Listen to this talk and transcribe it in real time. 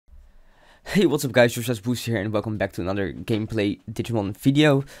Hey, what's up guys, Josh's Boost here and welcome back to another gameplay Digimon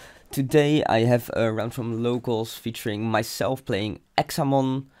video. Today I have a round from locals featuring myself playing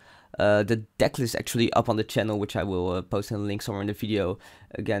Examon. The deck list actually up on the channel, which I will post in a link somewhere in the video,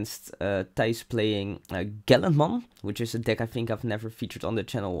 against Thijs playing Gallantmon, which is a deck I think I've never featured on the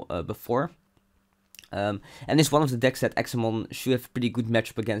channel before. And it's one of the decks that Examon should have pretty good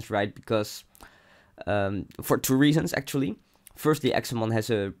matchup against, right? Because for two reasons actually. Firstly, Examon has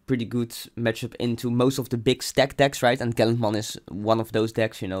a pretty good matchup into most of the big stack decks, right? And Gallantmon is one of those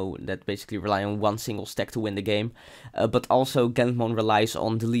decks, you know, that basically rely on one single stack to win the game. But also, Gallantmon relies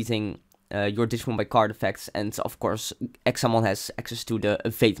on deleting your Digimon by card effects. And of course, Examon has access to the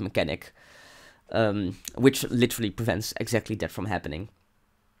evade mechanic, which literally prevents exactly that from happening.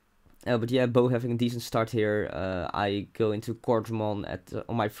 But yeah, both having a decent start here. I go into Dragonic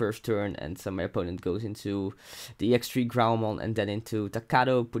on my first turn, and my opponent goes into the EX3 Groundmon and then into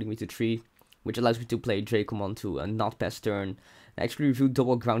Takado, putting me to 3, which allows me to play Dragomon to a not pass turn. I actually reviewed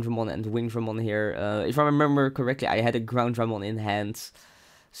double Groundmon and Wingdramon here. If I remember correctly, I had a Groundmon in hand,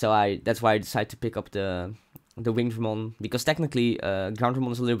 so that's why I decided to pick up the Wingdramon, because technically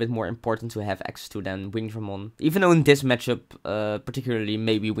Groundramon is a little bit more important to have access to than Wingdramon, even though in this matchup particularly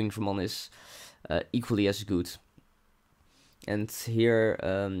maybe Wingdramon is equally as good. And here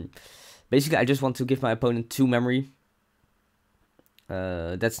basically I just want to give my opponent 2 memory.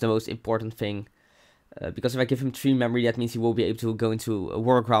 That's the most important thing, because if I give him 3 memory, that means he will be able to go into a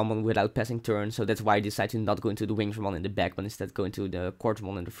War Groundmon without passing turn. So that's why I decided to not go into the Wingdramon in the back, but instead go into the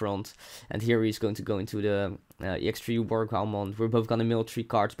Quartermon in the front. And here he's going to go into the EX3 War Groundmon. We're both gonna mill 3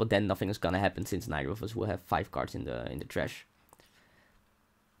 cards, but then nothing is gonna happen since neither of us will have 5 cards in the trash.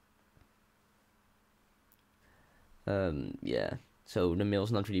 Yeah, so the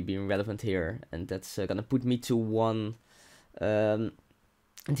mill's not really being relevant here, and that's gonna put me to 1. And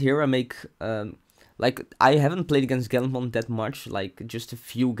here I make like, I haven't played against Gallantmon that much, like just a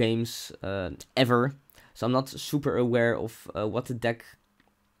few games ever, so I'm not super aware of what the deck,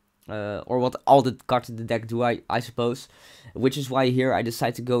 or what all the cards in the deck do, I suppose. Which is why here I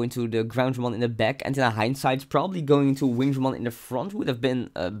decided to go into the Groundramon in the back, and in hindsight, probably going into Wingdramon in the front would have been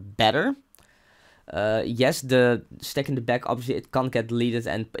better. Yes, the stack in the back, obviously it can't get deleted,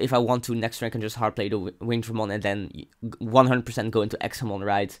 and if I want to, next turn I can just hard play the Wingdramon and then 100% go into Examon,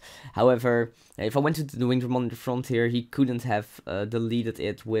 right? However, if I went into the Wingdramon in the front here, he couldn't have deleted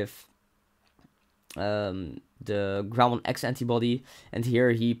it with the Groundmon X antibody, and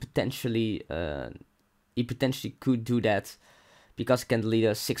here he potentially could do that, because he can delete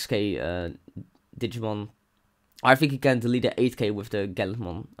a 6k Digimon. I think he can delete a 8k with the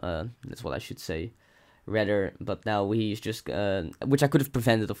Gallantmon, that's what I should say, rather, but now he's just, which I could have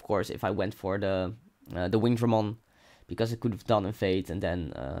prevented, of course, if I went for the Wingdramon, because I could have done evade, and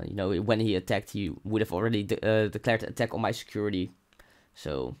then, you know, when he attacked, he would have already declared attack on my security,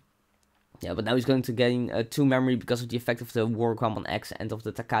 so, yeah, but now he's going to gain 2 memory because of the effect of the War Groundmon X and of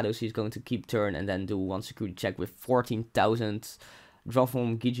the Takado, so he's going to keep turn and then do 1 security check with 14,000, draw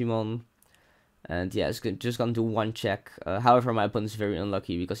from Digimon. And yeah, it's just gonna do 1 check. However, my opponent is very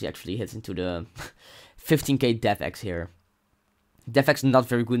unlucky because he actually hits into the 15k DevX here. DevX not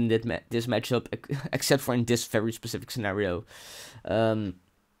very good in this matchup, except for in this very specific scenario.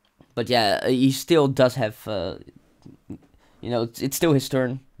 But yeah, he still does have, you know, it's still his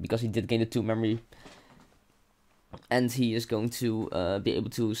turn because he did gain the 2 memory. And he is going to be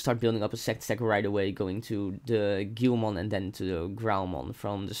able to start building up a second stack right away, going to the Gallantmon and then to the Groundmon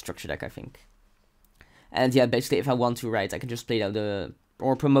from the structure deck, I think. And yeah, basically, if I want to, right, I can just play out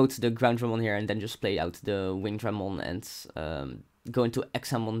or promote the Groundramon here and then just play out the Wingdramon and go into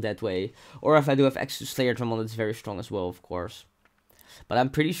Examon that way. Or if I do have access to Slayer Dramon, it's very strong as well, of course. But I'm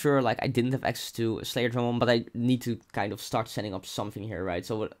pretty sure, like, I didn't have access to Slayer Dramon, but I need to kind of start setting up something here, right?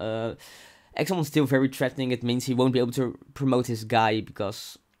 So, Examon's still very threatening. It means he won't be able to promote his guy,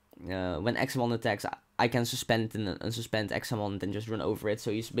 because when Examon attacks, I can suspend it and unsuspend Examon and then just run over it. So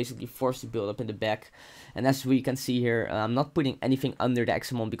he's basically forced to build up in the back. And as we can see here, I'm not putting anything under the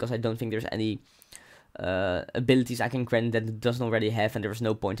Examon because I don't think there's any abilities I can grant that it doesn't already have. And there's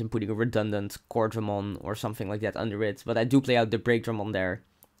no point in putting a redundant Quartermon or something like that under it. But I do play out the Breakdramon there,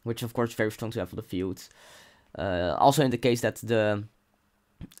 which of course is very strong to have on the field. Also in the case that the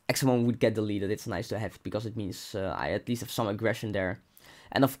Examon would get deleted, it's nice to have it because it means I at least have some aggression there.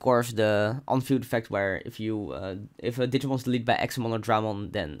 And of course, the on-field effect where if a Digimon is deleted by Examon or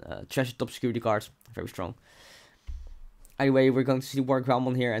Dramon, then trash the top security cards, very strong. Anyway, we're going to see the War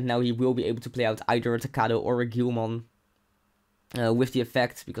Groundmon here, and now he will be able to play out either a Takado or a Gallantmon with the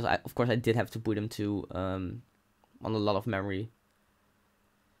effect, because of course I did have to put him to on a lot of memory.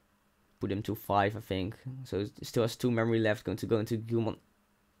 put him to 5, I think. So it still has 2 memory left. Going to go into Gallantmon,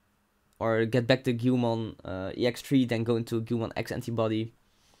 or get back to Gallantmon EX3, then go into Gallantmon X antibody.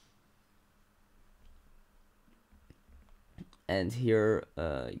 And here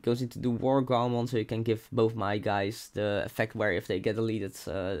it goes into the War Gallantmon, so you can give both my guys the effect where if they get deleted,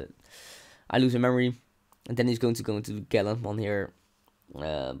 I lose a memory. And then he's going to go into the Gallantmon here,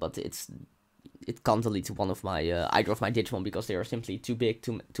 but it can't delete one of my either of my Digimon because they are simply too big,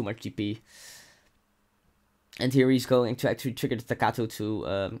 too much GP. And here he's going to actually trigger the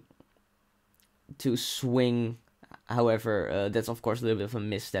Takato to swing. However, that's of course a little bit of a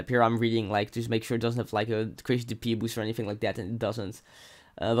misstep. Here I'm reading like just make sure it doesn't have like a crazy DP boost or anything like that, and it doesn't.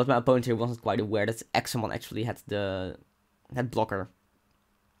 But my opponent here wasn't quite aware that Examon actually had blocker.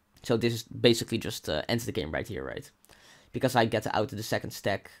 So this is basically just ends the game right here, right? Because I get out of the second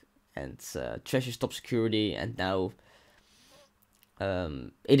stack and Treasure stop security, and now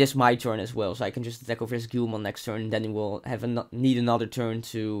it is my turn as well, so I can just attack over his Gallantmon next turn. Then he will have need another turn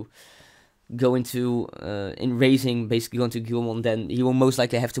to go into in raising, basically go into Gallantmon. Then he will most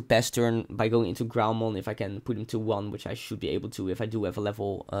likely have to pass turn by going into Groundmon if I can put him to 1, which I should be able to if I do have a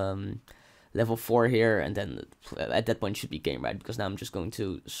level 4 here, and then at that point should be game, right? Because now I'm just going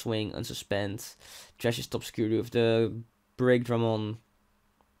to swing, unsuspend, Treasure stop security with the Break Drum on,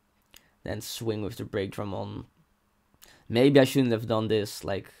 then swing with the Break Drum on. Maybe I shouldn't have done this,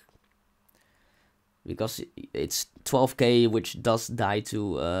 like, because it's 12k, which does die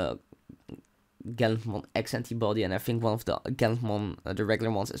to Gallantmon X antibody, and I think one of the Gallantmon, the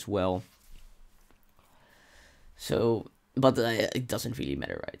regular ones as well. So, but it doesn't really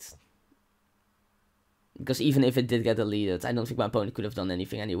matter, right? Because even if it did get deleted, I don't think my opponent could have done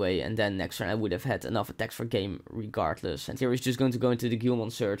anything anyway, and then next turn I would have had enough attacks for game regardless. And here he's just going to go into the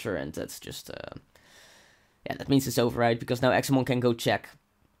Gallantmon Searcher, and that's just, yeah, that means it's over, right? Because now Examon can go check,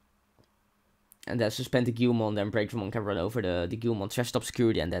 and then suspend the Gallantmon, then Break Drum can run over the Gallantmon, Trash stop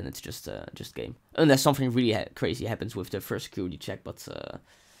security, and then it's just game. Unless something really crazy happens with the first security check, but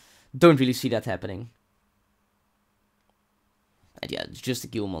don't really see that happening. And yeah, it's just the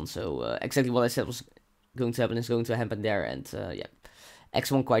Gallantmon, so exactly what I said was going to happen is going to happen there, and yeah,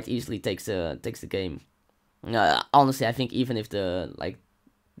 Examon quite easily takes the game. Honestly, I think even if the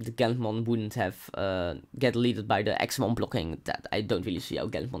Gallantmon wouldn't have get deleted by the Examon blocking, that I don't really see how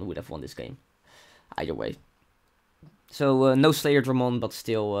Gallantmon would have won this game. Either way. So no Slayer Dramon, but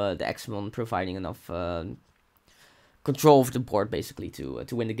still the Examon providing enough control of the board basically to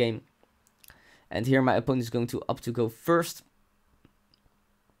win the game. And here my opponent is going to opt to go first,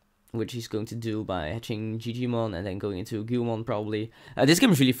 which he's going to do by hatching Digimon and then going into Gallantmon probably. This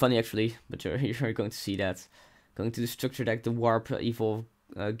game is really funny actually, but you're going to see that. Going to the structure deck, the Warp, Evolve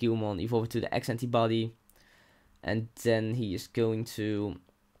Gallantmon, evolve to the X antibody, and then he is going to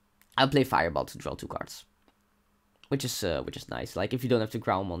outplay Fireball to draw 2 cards, which is nice. Like if you don't have to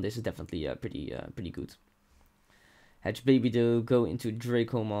Groundmon, this is definitely pretty good. Hatch Baby Do, go into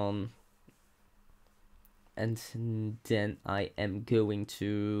Dragomon, and then I am going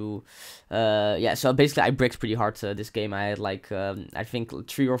to yeah. So basically, I bricked pretty hard this game. I had like I think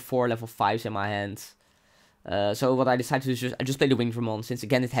 3 or 4 level 5s in my hand. So what I decided to do is I just play the Wing Dramon, since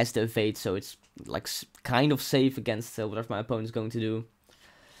again it has the evade, so it's like kind of safe against whatever my opponent is going to do.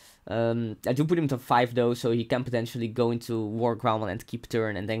 I do put him to 5 though, so he can potentially go into War Groundmon and keep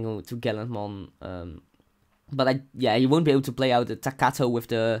turn, and then go to Gallantmon. But yeah, he won't be able to play out the Takato with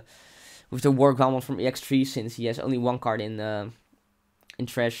the War Groundmon from EX3, since he has only 1 card in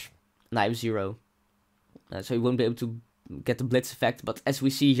Trash, and I have 0. So he won't be able to get the Blitz effect, but as we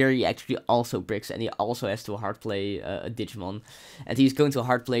see here, he actually also bricks, and he also has to hard play a Digimon, and he's going to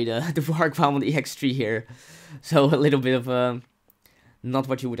hard play the War Groundmon EX3 here. So a little bit of not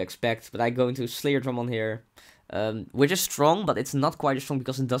what you would expect, but I go into Slayer Dramon here, which is strong, but it's not quite as strong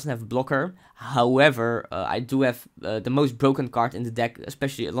because it doesn't have a blocker. However, I do have the most broken card in the deck,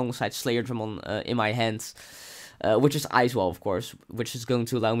 especially alongside Slayer Dramon in my hands, which is Icewall, of course, which is going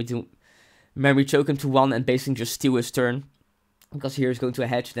to allow me to memory choke him to 1 and basically just steal his turn. Because here he's going to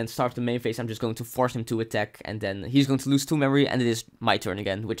hatch, then start the main phase, I'm just going to force him to attack, and then he's going to lose 2 memory, and it is my turn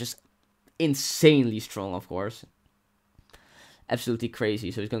again, which is insanely strong, of course. Absolutely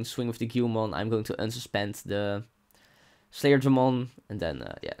crazy. So he's going to swing with the Gallantmon. I'm going to unsuspend the Slayer Dramon, and then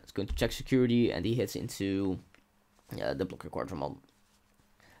yeah, it's going to check security, and he hits into the blocker core Dramon.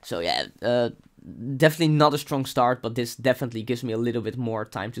 So yeah, definitely not a strong start, but this definitely gives me a little bit more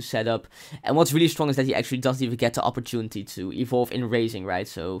time to set up. And what's really strong is that he actually doesn't even get the opportunity to evolve in raising, right?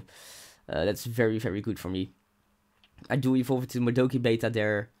 So that's very, very good for me. I do evolve to Modoki Beta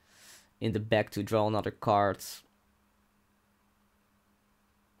there in the back to draw another card.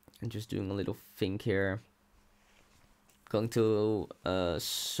 And just doing a little think here. Going to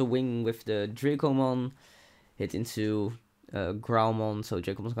swing with the Dragomon. Hit into Growlmon, so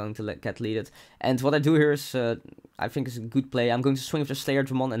Dragomon's going to get leaded. And what I do here is, I think is a good play. I'm going to swing with the Slayer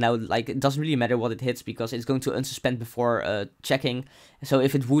Dramon, and now like it doesn't really matter what it hits because it's going to unsuspend before checking. So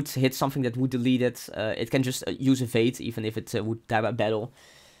if it would hit something that would delete it, it can just use evade even if it would die by battle.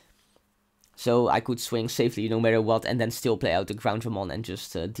 So I could swing safely no matter what, and then still play out the Ground Dramon and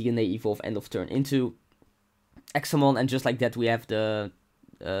just DNA evolve end of turn into Examon, and just like that we have the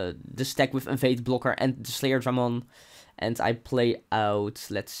stack with Invade blocker and the Slayer Dramon, and I play out,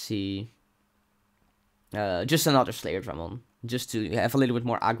 let's see, just another Slayer Dramon, just to have a little bit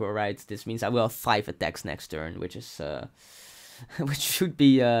more aggro, right? This means I will have 5 attacks next turn, which is which should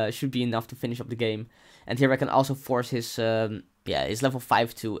be enough to finish up the game. And here I can also force his his level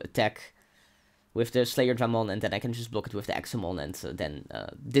 5 to attack with the Slayer Dramon, and then I can just block it with the Examon, and then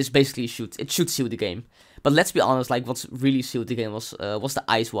this basically should seal the game. But let's be honest, like what's really sealed the game was the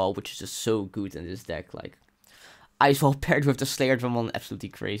Ice Wall, which is just so good in this deck. Like Ice Wall paired with the Slayer Dramon, absolutely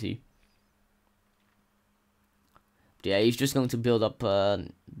crazy. But yeah, he's just going to build up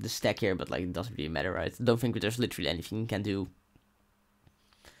the stack here, but like it doesn't really matter, right? I don't think there's literally anything he can do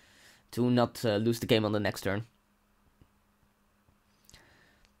to not lose the game on the next turn.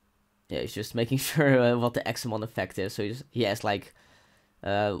 Yeah, he's just making sure what the Examon effect is. So he has like,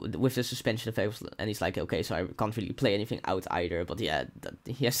 with the suspension effect, and he's like, okay, so I can't really play anything out either. But yeah,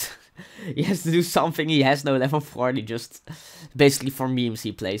 he has to do something. He has no level 4. And he just, basically for memes,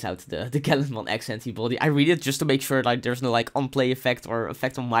 he plays out the Gallantmon X antibody. I read it just to make sure like there's no like on-play effect or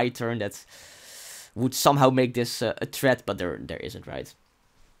effect on my turn that would somehow make this a threat, but there isn't, right?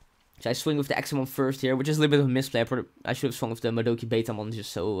 So I swing with the Examon first here, which is a little bit of a misplay. I should have swung with the Madoki Betamon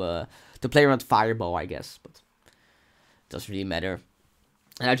just so to play around Fireball, I guess. But it doesn't really matter.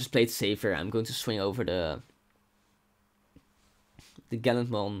 And I just played safer. I'm going to swing over the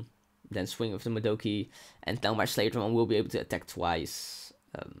Gallantmon, then swing with the Madoki, and now my Slayer Dramon will be able to attack twice.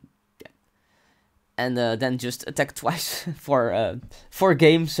 And then just attack twice for a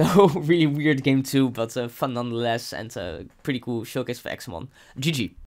game. So really weird game too, but fun nonetheless, and pretty cool showcase for Examon. GG.